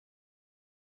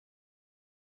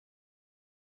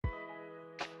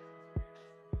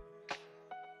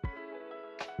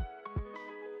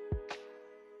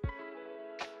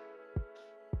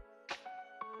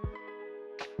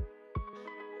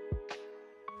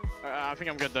I think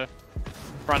I'm good though.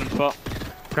 Random spot.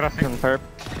 Crossing perp.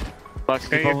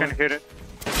 Okay, you can hit it.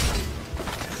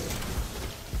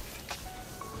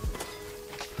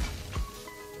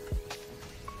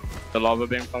 The lava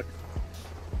being fucked.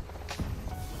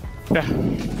 Yeah.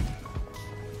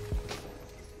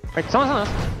 Wait, someone's on us.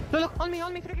 Look, on me,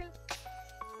 free kill.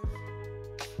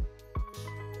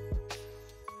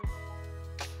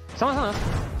 Someone's on us.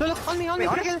 Look, on me,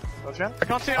 free kill. I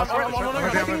can't see. I'm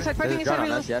Fighting inside,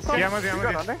 real. Yes.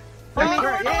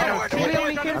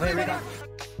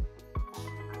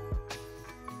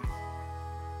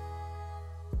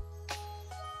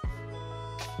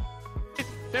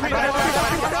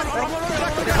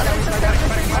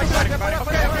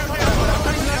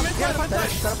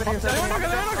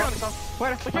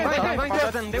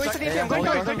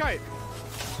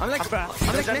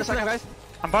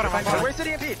 I'm bottom. Where's the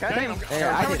DMP?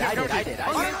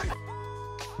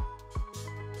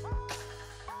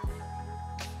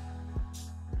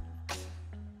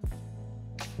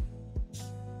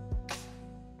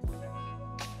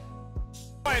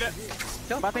 I did.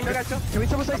 Can we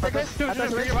double slice like this? Can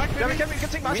we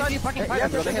take my side? I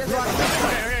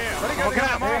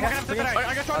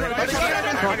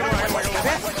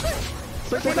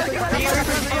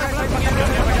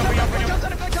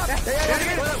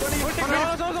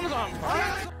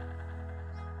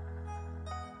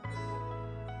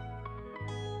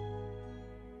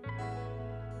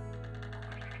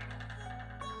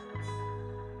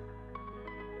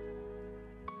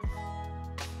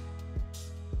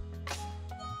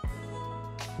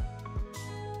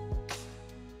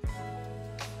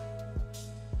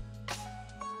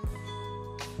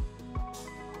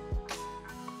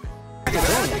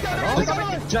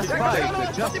Just fight.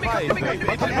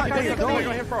 They're going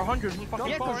here for 100. They're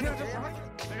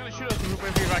gonna shoot us if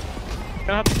we're back.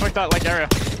 Gonna have to fight that like area.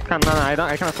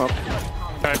 I cannot stop.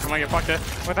 Alright, come on, get fucked it.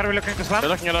 What are we looking to swap? They're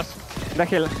looking at us. The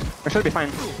hill. We should be fine.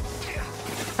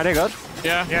 Are they good?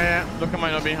 Yeah. Lufka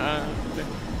might not be.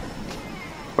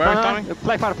 Where are you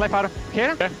Play far.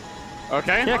 Here?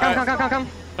 Okay. Yeah, come.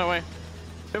 No way.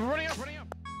 They're running up.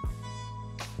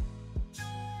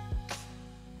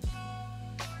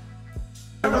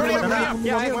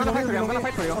 Yeah, I'm gonna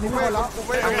fight for you. I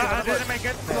didn't make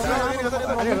it.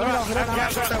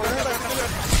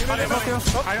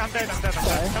 I'm dead.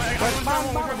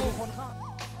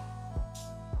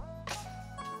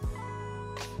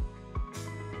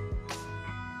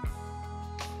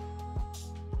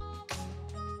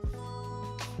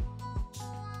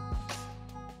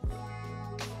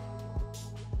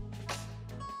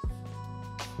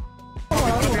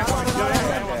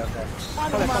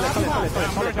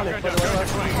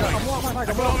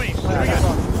 Follow me.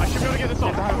 I should be able to get this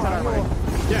off.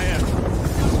 Yeah.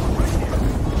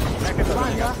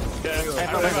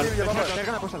 They're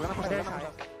gonna push us.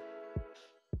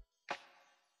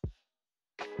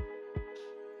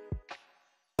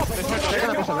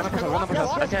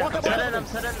 I'm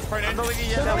set in. I'm going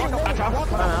in.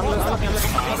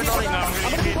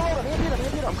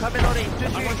 I'm coming on in.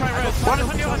 I'm gonna try res. One is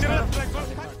on you.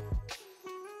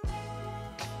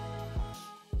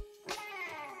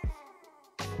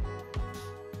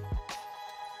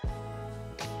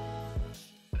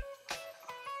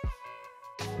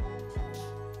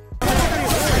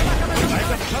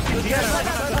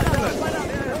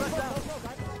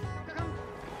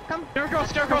 Come.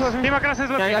 Stair across.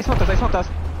 Yeah, I smoked us.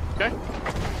 Okay.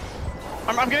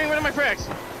 I'm getting rid of my frags.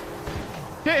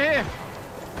 Here.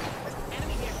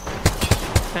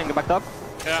 Can go back up.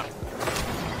 Yeah.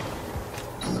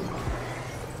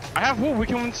 I have wool. We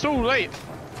can win so late.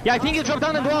 Yeah, I think you drop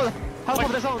down and wall. Half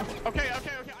of the zone. Okay.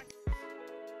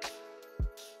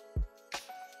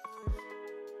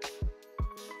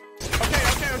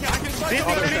 I can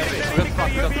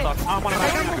slide the other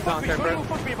Don't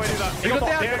fuck me if I do that. You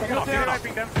got there.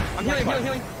 I'm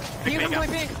healing. Ping from my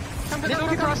ping. Come to the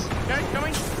Lufka cross. Okay,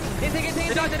 coming. In.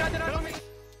 On me.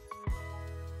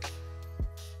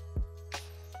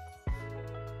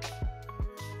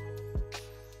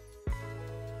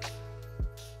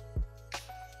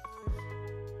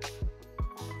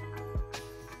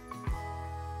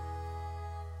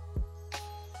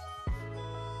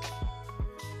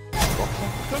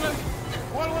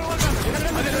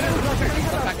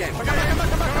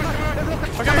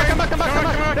 Come back.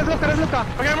 There's Lufka.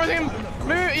 Okay, I'm running him.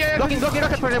 Yeah. Blocking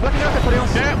rocket for you.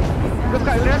 Yeah.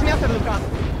 Lufka, raise me after Lufka.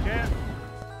 Yeah.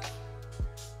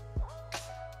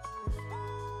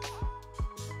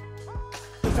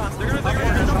 They're gonna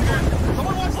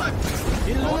someone walks left.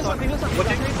 He loses something.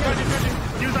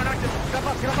 Use our active.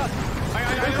 Get up. I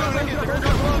need a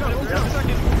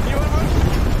second. You want to run?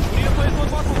 We need to play as close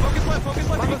as possible. Focus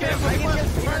left.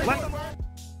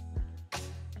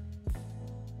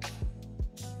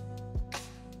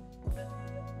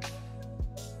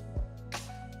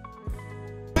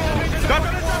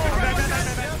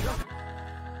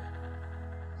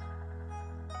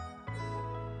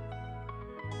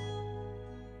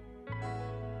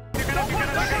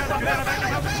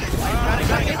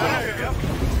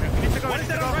 One is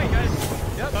dead on right, guys.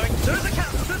 Yep. There's a cat.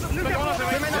 There's a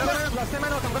Lufka. Stay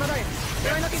man out, I'm gonna die.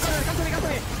 Stay man out, come to me.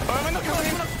 Oh, I'm not killing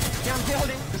him. Yeah, I'm still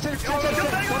holding. Still.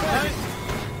 Nice.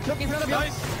 Look in front of you.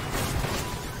 Nice.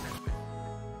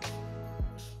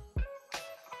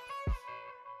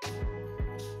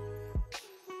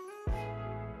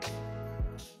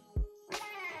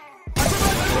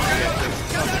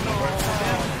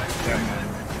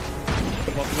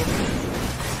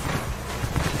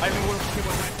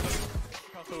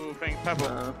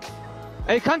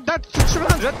 Hey, can't that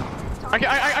 700? I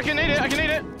can nade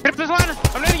it, Grip this one!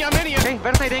 I'm nading it, Okay,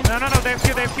 where's nading? No, they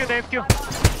have Q.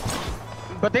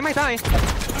 But they might die.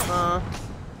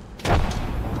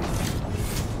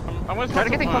 They're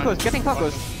getting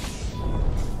focused.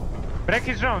 Break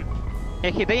his drone.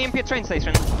 Yeah, they EMP train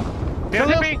station. They're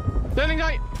TP! Turning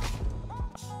right!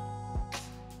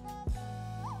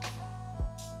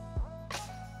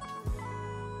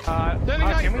 Turning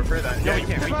right! Can we refer that? No, we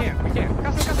can't.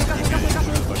 Castle.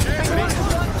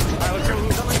 Alright, let's go.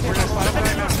 We're gonna spot up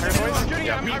right now. Alright, boys?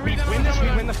 Yeah, we win this, we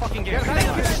win the fucking game. Let's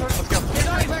go.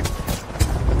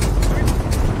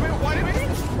 Why did we?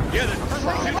 Yeah, the first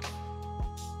one.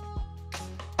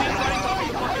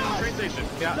 Train station.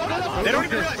 Yeah. They don't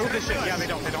even realize. Move this shit. Yeah, they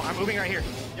don't. I'm moving right here.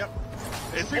 Yep.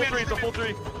 It's full 3, it's a full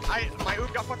 3. My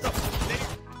oop got fucked up.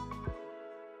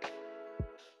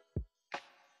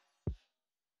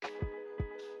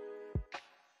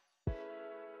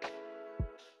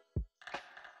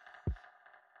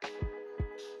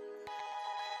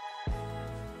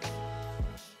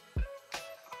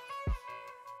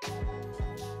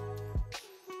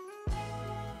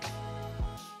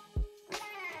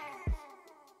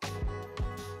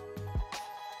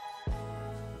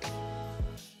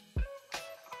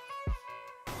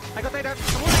 I got later.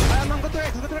 I'm good to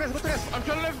rest. I'm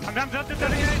trying to live. I'm down to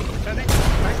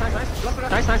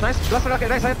 38. Nice. Blast rocket,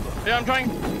 right side. Yeah, I'm trying.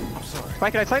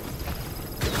 Spike right side.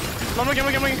 I'm looking.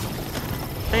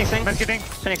 Phoenixing.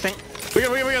 We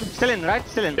good. Still in, right?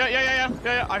 Still in.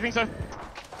 Yeah, I think so.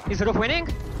 Is the roof winning?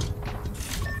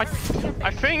 I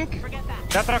think.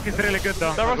 That rock is really good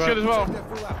though. That rock's good as well.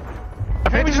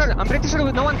 I'm pretty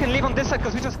sure no one can leave on this side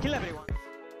because we just kill everyone.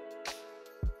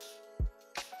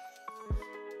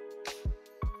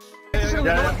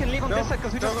 No one can leave on this side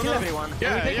because we just kill everyone.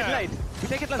 Yeah, we take it late. We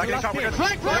take it like the last game.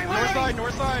 Flank!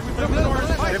 North side. We put Blue. north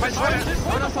side.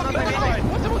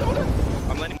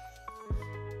 I'm letting.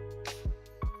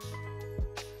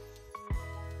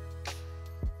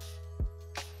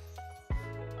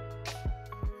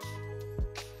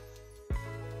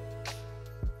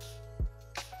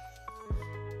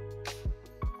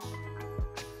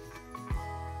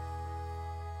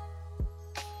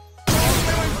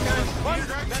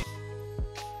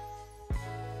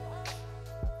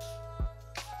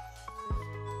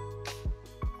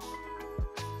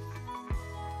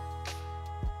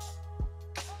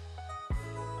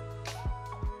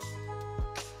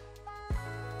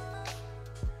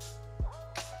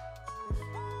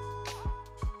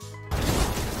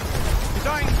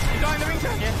 He's dying, living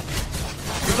tank. Yeah.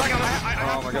 He's dying.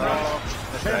 Oh my god.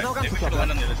 There's no gun. We should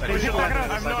land on the other side.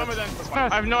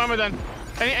 I have no ammo then.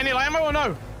 Any light ammo or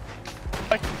no?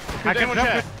 Like, I can drop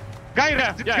it.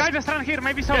 Guy, just run here,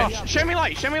 maybe solo. Yeah, show me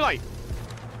light. Dropping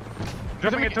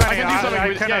it I 20. can do something I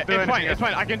with cannot do anything. it's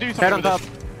fine. I can do Head something on with top. this.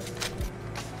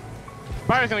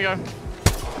 Fire's gonna go.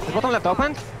 The bottom left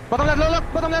opened. Bottom left, low look.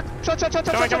 Bottom left. Shot.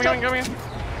 Coming.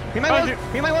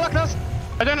 Be my wall across.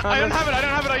 I don't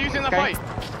have it. I use it in the Okay. fight.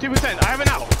 2%. I have it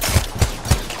now.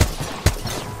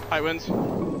 I wins.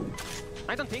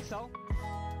 I don't think so.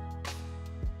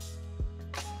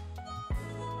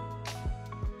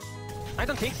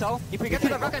 If we get to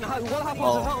the rock and wall half of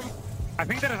the zone. I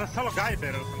think there is a solo guy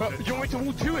there. But you want me to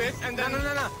move to it and then...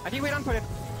 No. I think we run for it.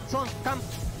 Zone, come.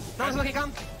 No one's looking,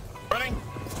 come. Running.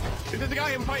 This is the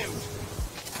guy I'm fighting.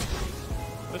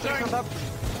 Let's Check on top.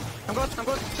 I'm good.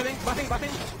 Chilling. Buffing.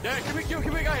 Yeah, keep it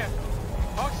guy here.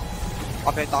 Hawks.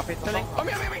 Off it. Chilling. Oh,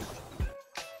 me.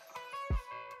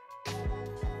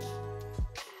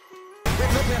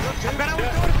 I'm gonna ult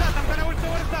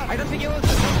towards that. I don't think you will.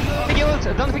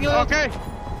 Don't think you will. Okay.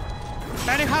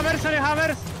 Any hammers? I don't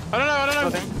know.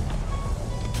 Okay.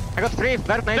 I got 3.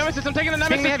 Very nice. Nemesis, I'm taking the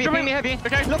Nemesis. Ping me heavy.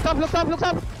 Okay. Look up. One.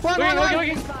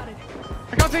 Looking.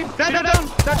 I can't see. Dead. I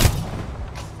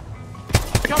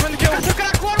can't find the kill. Go.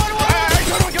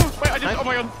 Wait, Nice. oh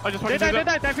my god. I just They fucking did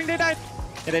died. I think they died.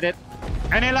 Yeah, they did.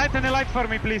 Any light for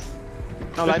me, please.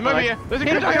 No There's light. a movie here. There's a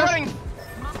kid here running.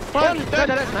 One, dead.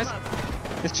 Nice.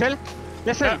 Just chill.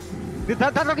 Listen.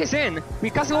 That rock is in. We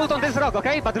cast ult on this rock,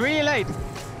 okay? But really late.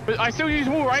 But I still use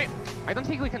wall, right? I don't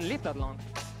think we can live that long.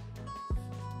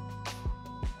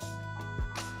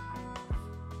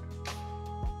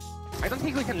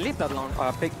 think we can leave that long.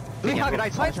 Big. We hug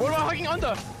right side. What about hugging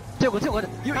under? 这个。有结果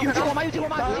吗？有结果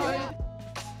吗？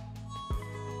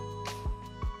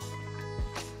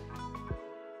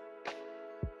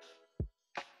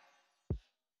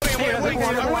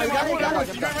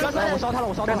 我烧他了，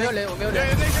没有雷。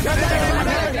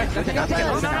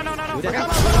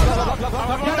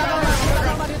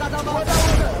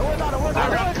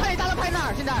看你大招拍哪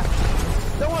儿？现在，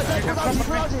等我再出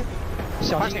着急。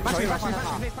小心！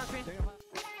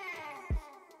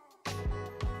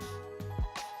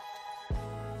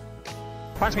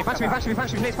 Punch me,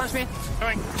 please, punch me.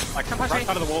 Going. Like, come punch me.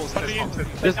 Out of the walls.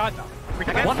 Just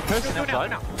Again. one person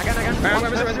outside. Again.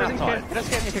 Let's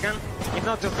get if you can. If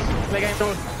not, just play game.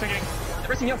 Taking.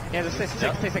 Pressing you. Yeah, just stay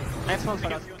sick. I have smokes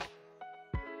for us.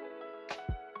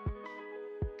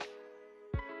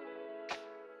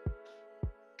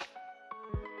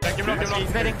 Give it up.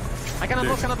 He's netting. I cannot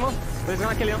move. But he's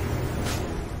gonna kill you.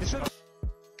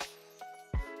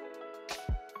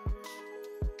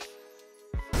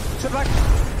 Shoot back.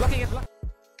 Blocking it.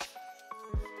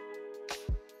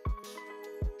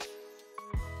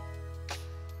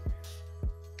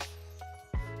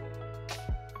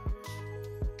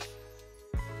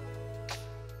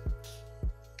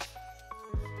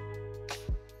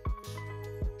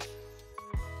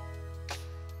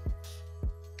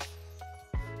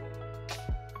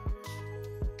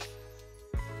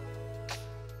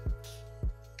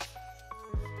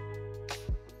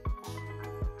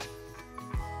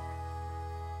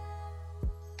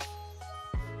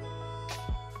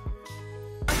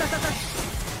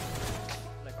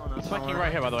 He's flanking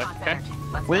right here, by the way. Okay.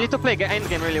 We need to play end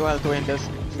game really well to win this.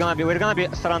 We're gonna be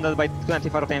surrounded by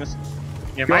 24 teams.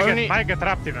 Yeah, might get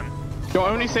trapped even. You're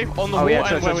only safe on the wall Yeah,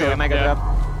 and where we sure. are. Mega Yeah. trap.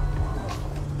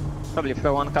 Probably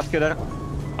for one cut killer.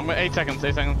 I'm at 8 seconds.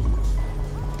 I'm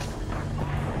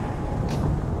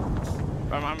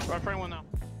throwing one now.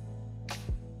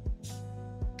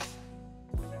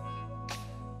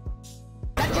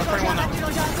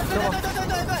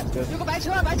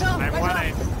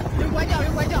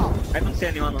 I don't see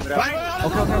anyone on the right.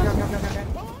 Okay.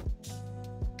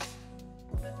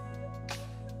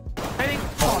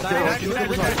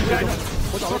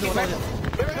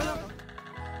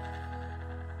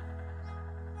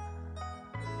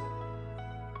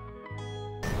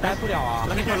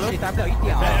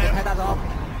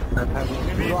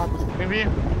 Maybe.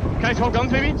 Can I smoke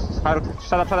guns, maybe? Hard,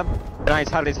 shut up. Nice,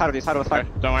 hard. Okay,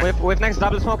 don't worry. With next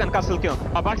double smoke and castle kill.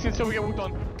 Our back still we get walked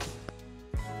on.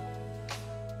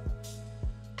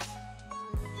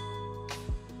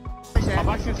 Our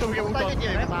back still we get walked on.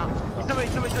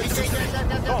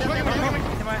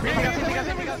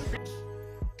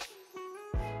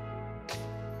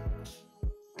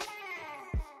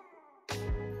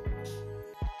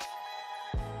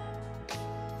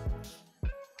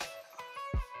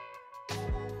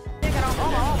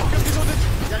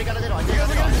左から出ろ。